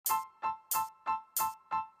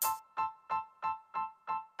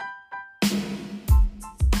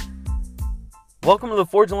Welcome to the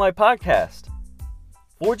Forging Life podcast.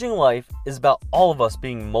 Forging Life is about all of us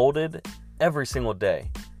being molded every single day.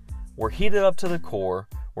 We're heated up to the core,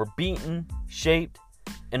 we're beaten, shaped,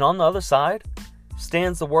 and on the other side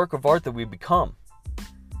stands the work of art that we become.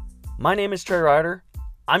 My name is Trey Ryder.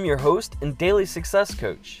 I'm your host and daily success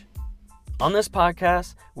coach. On this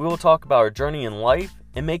podcast, we will talk about our journey in life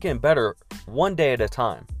and making it better one day at a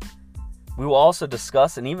time. We will also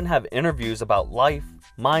discuss and even have interviews about life,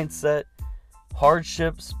 mindset,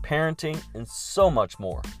 hardships, parenting, and so much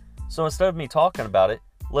more. So instead of me talking about it,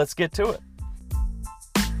 let's get to it.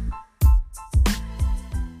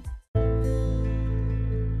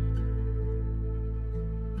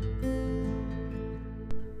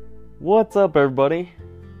 What's up, everybody?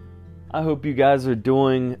 I hope you guys are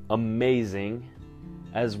doing amazing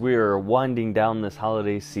as we are winding down this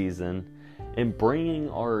holiday season and bringing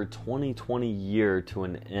our 2020 year to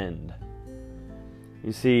an end.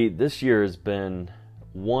 You see, this year has been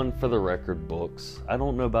one for the record books. I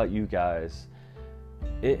don't know about you guys.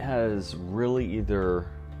 It has really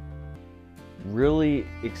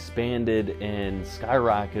expanded and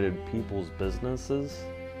skyrocketed people's businesses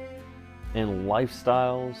and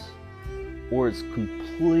lifestyles, or it's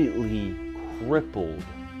completely crippled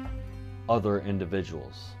other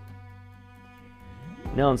individuals.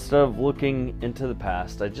 Now, instead of looking into the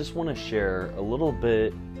past, I just want to share a little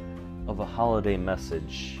bit of a holiday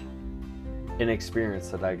message, an experience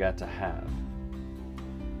that I got to have.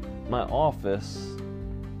 My office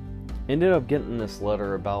ended up getting this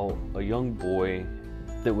letter about a young boy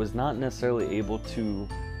that was not necessarily able to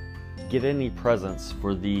get any presents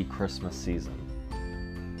for the Christmas season.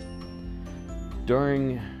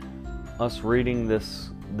 During us reading this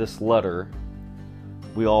letter,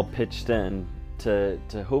 we all pitched in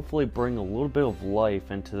to hopefully bring a little bit of life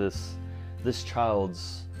into this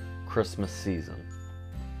child's Christmas season.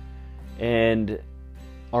 And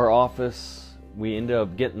our office, we ended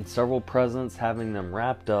up getting several presents, having them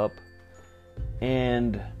wrapped up,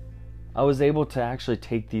 and I was able to actually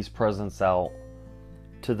take these presents out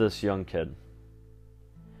to this young kid.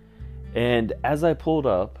 And as I pulled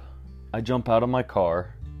up, I jump out of my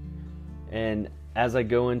car, and as I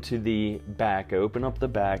go into the back, I open up the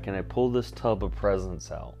back and I pull this tub of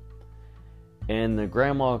presents out. And the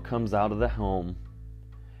grandma comes out of the home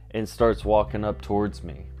and starts walking up towards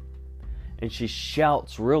me. And she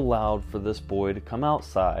shouts real loud for this boy to come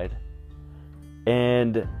outside.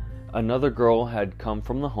 And another girl had come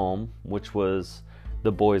from the home, which was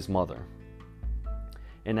the boy's mother.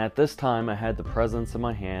 And at this time, I had the presents in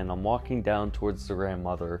my hand. I'm walking down towards the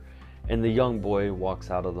grandmother, and the young boy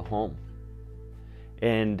walks out of the home.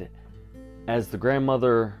 And as the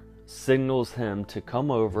grandmother signals him to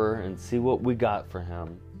come over and see what we got for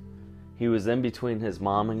him, he was in between his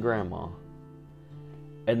mom and grandma.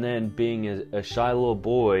 And then, being a shy little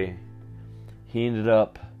boy, he ended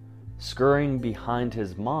up scurrying behind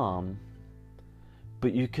his mom,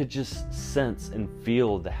 but you could just sense and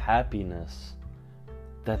feel the happiness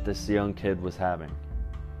that this young kid was having.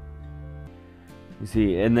 You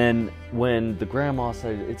see, and then when the grandma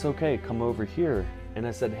said, "It's okay, come over here," and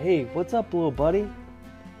I said, "Hey, what's up, little buddy?"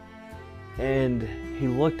 And he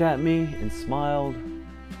looked at me and smiled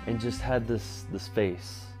and just had this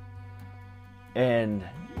face and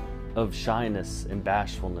of shyness and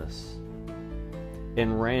bashfulness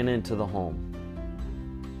and ran into the home.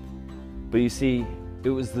 But you see, it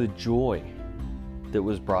was the joy that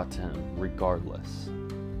was brought to him regardless.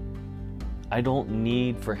 I don't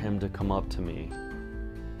need for him to come up to me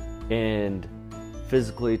and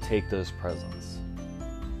physically take those presents.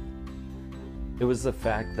 It was the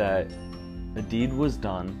fact that a deed was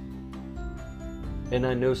done, and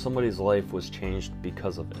I know somebody's life was changed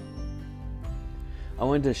because of it. I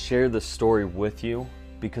wanted to share this story with you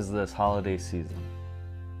because of this holiday season.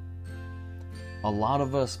 A lot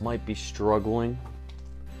of us might be struggling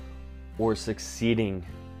or succeeding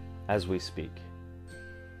as we speak.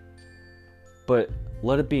 But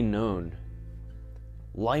let it be known,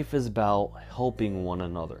 life is about helping one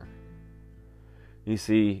another. You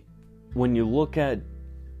see, when you look at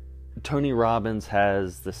Tony Robbins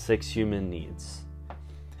has the 6 human needs,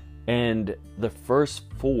 and the first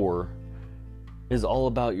 4 is all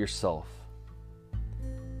about yourself,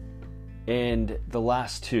 and the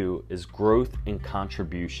last 2 is growth and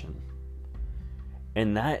contribution.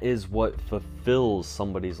 And that is what fulfills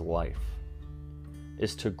somebody's life,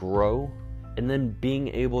 is to grow and then being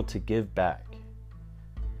able to give back.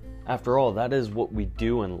 After all, that is what we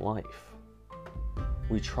do in life.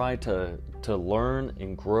 We try to learn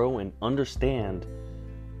and grow and understand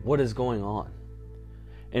what is going on.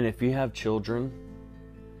 And if you have children,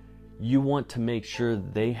 You want to make sure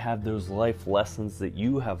they have those life lessons that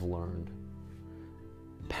you have learned.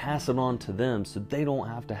 Pass it on to them so they don't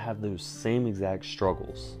have to have those same exact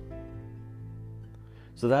struggles.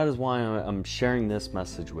 So that is why I'm sharing this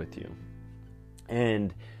message with you.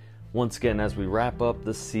 And once again, as we wrap up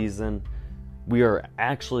this season, we are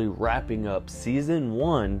actually wrapping up season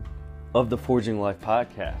 1 of the Forging Life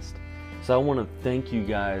podcast. So I want to thank you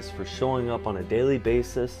guys for showing up on a daily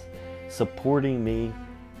basis, supporting me,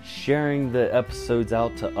 sharing the episodes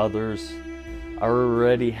out to others. I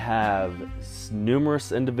already have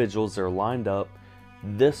numerous individuals that are lined up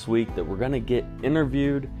this week that we're going to get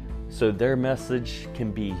interviewed so their message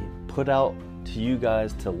can be put out to you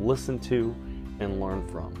guys to listen to and learn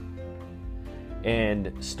from.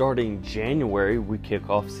 And starting January, we kick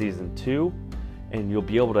off season 2, and you'll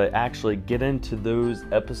be able to actually get into those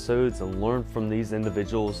episodes and learn from these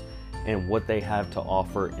individuals and what they have to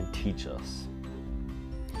offer and teach us.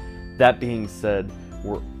 That being said,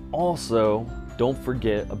 we're also, don't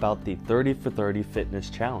forget about the 30 for 30 Fitness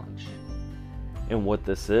Challenge. And what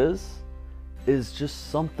this is just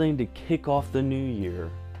something to kick off the new year,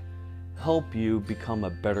 help you become a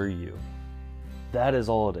better you. That is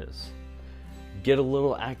all it is. Get a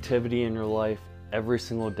little activity in your life every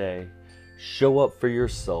single day, show up for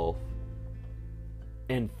yourself,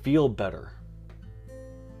 and feel better.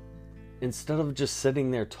 Instead of just sitting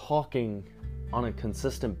there talking on a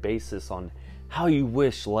consistent basis on how you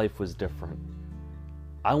wish life was different,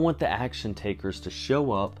 I want the action takers to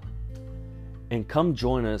show up and come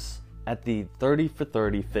join us at the 30 for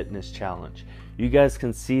 30 Fitness Challenge. You guys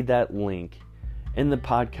can see that link in the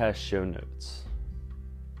podcast show notes.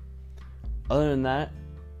 Other than that,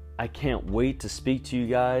 I can't wait to speak to you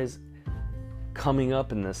guys coming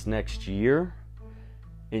up in this next year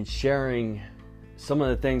and sharing some of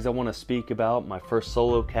the things I want to speak about. My first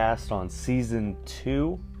solo cast on season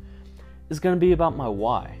 2 is going to be about my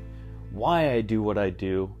why I do what I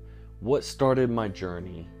do, what started my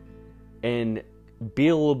journey, and be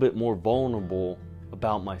a little bit more vulnerable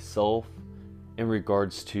about myself in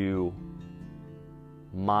regards to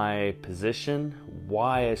my position,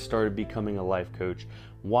 why I started becoming a life coach,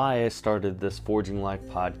 why I started this Forging Life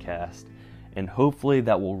podcast, and hopefully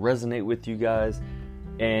that will resonate with you guys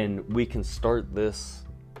and we can start this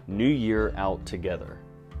new year out together.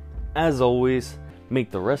 As always,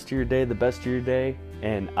 make the rest of your day the best of your day,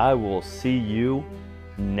 and I will see you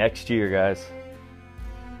next year, guys.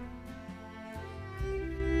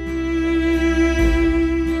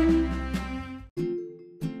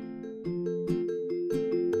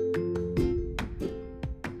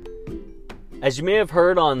 As you may have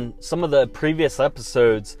heard on some of the previous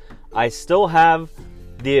episodes, I still have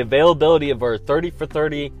the availability of our 30 for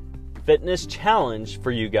 30 Fitness Challenge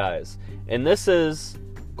for you guys. And this is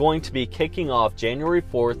going to be kicking off January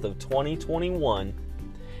 4th of 2021.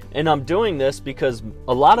 And I'm doing this because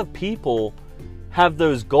a lot of people have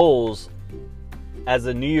those goals as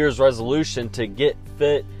a New Year's resolution to get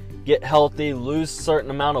fit, get healthy, lose a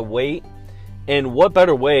certain amount of weight. And what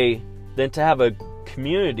better way than to have a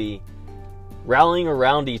community rallying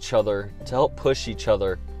around each other to help push each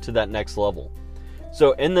other to that next level.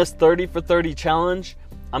 So in this 30 for 30 challenge,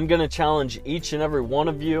 I'm going to challenge each and every one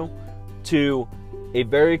of you to a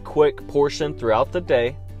very quick portion throughout the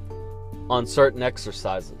day on certain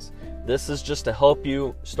exercises. This is just to help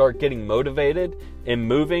you start getting motivated and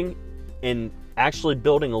moving and actually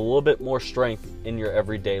building a little bit more strength in your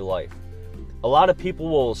everyday life. A lot of people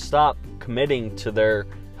will stop committing to their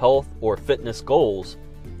health or fitness goals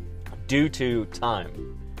due to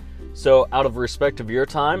time. So out of respect of your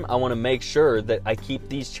time, I want to make sure that I keep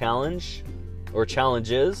these challenges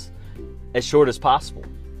as short as possible.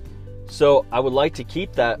 So I would like to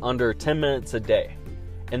keep that under 10 minutes a day.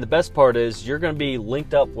 And the best part is you're going to be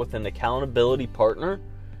linked up with an accountability partner,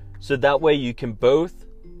 so that way you can both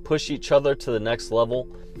push each other to the next level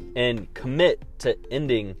and commit to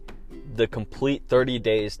ending the complete 30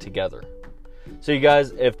 days together. So you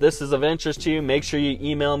guys, if this is of interest to you, make sure you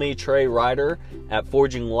email me, Trey Ryder at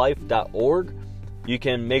forginglife.org. You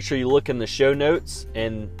can make sure you look in the show notes,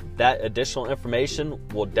 and that additional information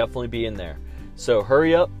will definitely be in there. So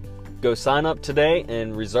hurry up, go sign up today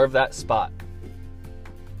and reserve that spot.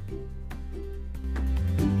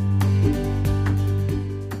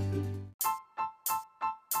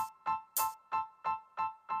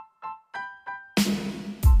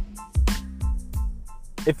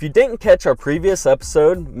 If you didn't catch our previous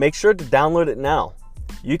episode, make sure to download it now.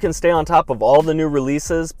 You can stay on top of all the new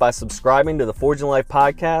releases by subscribing to the Forging Life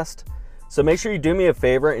podcast. So make sure you do me a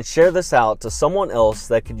favor and share this out to someone else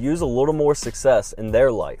that could use a little more success in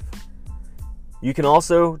their life. You can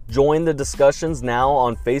also join the discussions now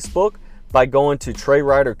on Facebook by going to Trey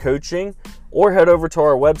Ryder Coaching or head over to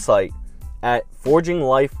our website at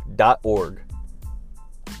forginglife.org.